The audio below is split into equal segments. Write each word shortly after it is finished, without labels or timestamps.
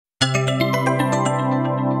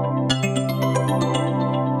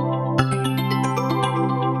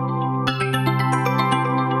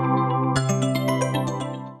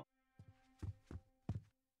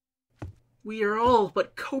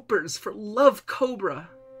copers for Love Cobra.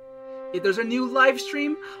 If there's a new live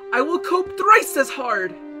stream, I will cope thrice as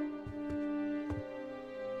hard.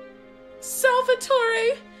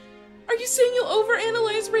 Salvatore! Are you saying you'll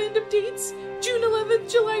overanalyze random dates? June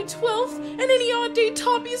 11th, July 12th, and any odd date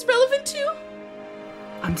Toppy is relevant to?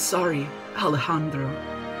 I'm sorry, Alejandro,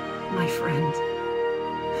 my friend.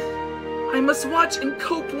 I must watch and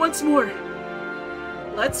cope once more.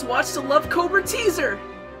 Let's watch the Love Cobra teaser!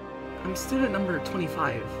 I'm student number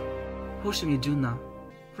 25, Hoshimi Junna.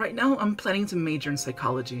 Right now, I'm planning to major in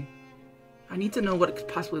psychology. I need to know what it could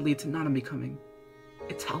possibly lead to Nana becoming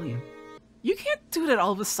Italian. You can't do that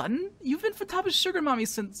all of a sudden. You've been Futaba's sugar mommy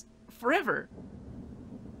since forever.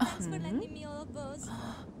 I'm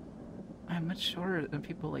much shorter than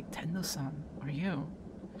people like Tendo-san or you.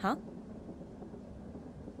 Huh?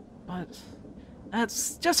 But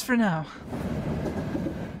that's just for now.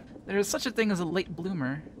 There is such a thing as a late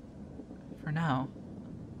bloomer. For now.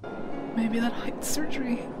 Maybe that height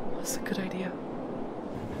surgery was a good idea.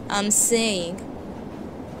 I'm saying,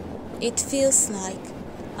 it feels like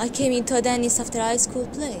I came into Adonis after high school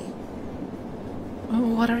play.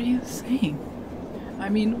 What are you saying? I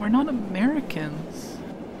mean, we're not Americans.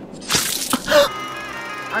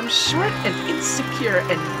 I'm short and insecure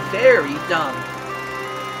and very dumb.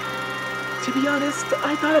 To be honest,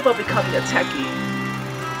 I thought about becoming a techie.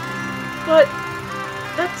 But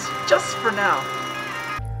that's just for now.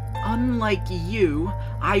 Unlike you,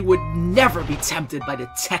 I would never be tempted by the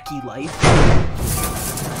techie life.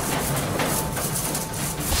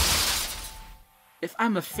 If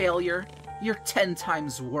I'm a failure, you're 10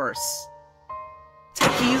 times worse.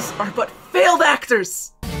 Techies are but failed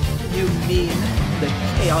actors! You mean the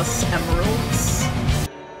Chaos Emeralds?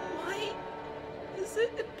 Why is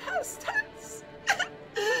it in past tense?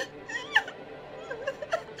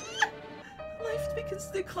 Life begins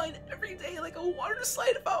to decline every day like a water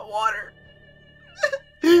slide without water.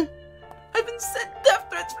 I've been sent death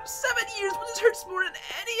threats for 7 years, but this hurts more than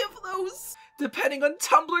any of those. Depending on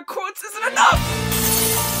Tumblr quotes isn't enough!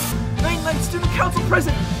 9-9 Student Council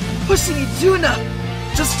President, Hoshimi Junna!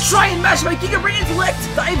 Just try and match my gigabrain intellect!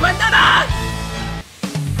 Die banana!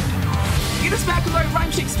 Get us back with our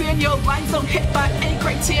rhyme Shakespeare, your lines don't hit by any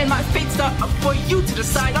criterion. My fate's not up for you to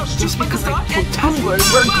decide. I'll shoot because I quote Tumblr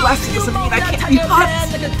wearing glasses doesn't mean I can't be hot.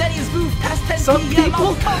 Some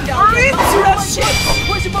people are into that shit!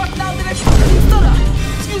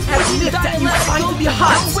 Admit that you find to be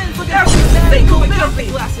hot! Every single bit of me!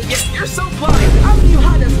 Yet you're so blind! I'm the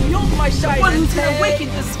hottest, you're my shine! The one who's gonna awaken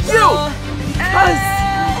is you! Because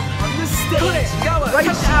on this stage,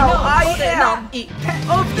 right now, I am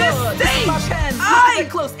of this stage! I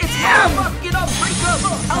am!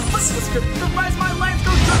 I'll put the script, revise my lines,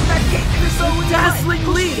 go drop that cake, you're so dazzling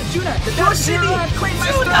lead! Hoshimi!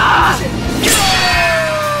 Junna!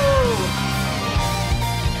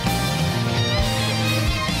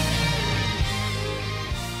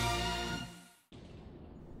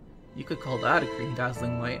 You could call that a green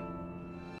dazzling light.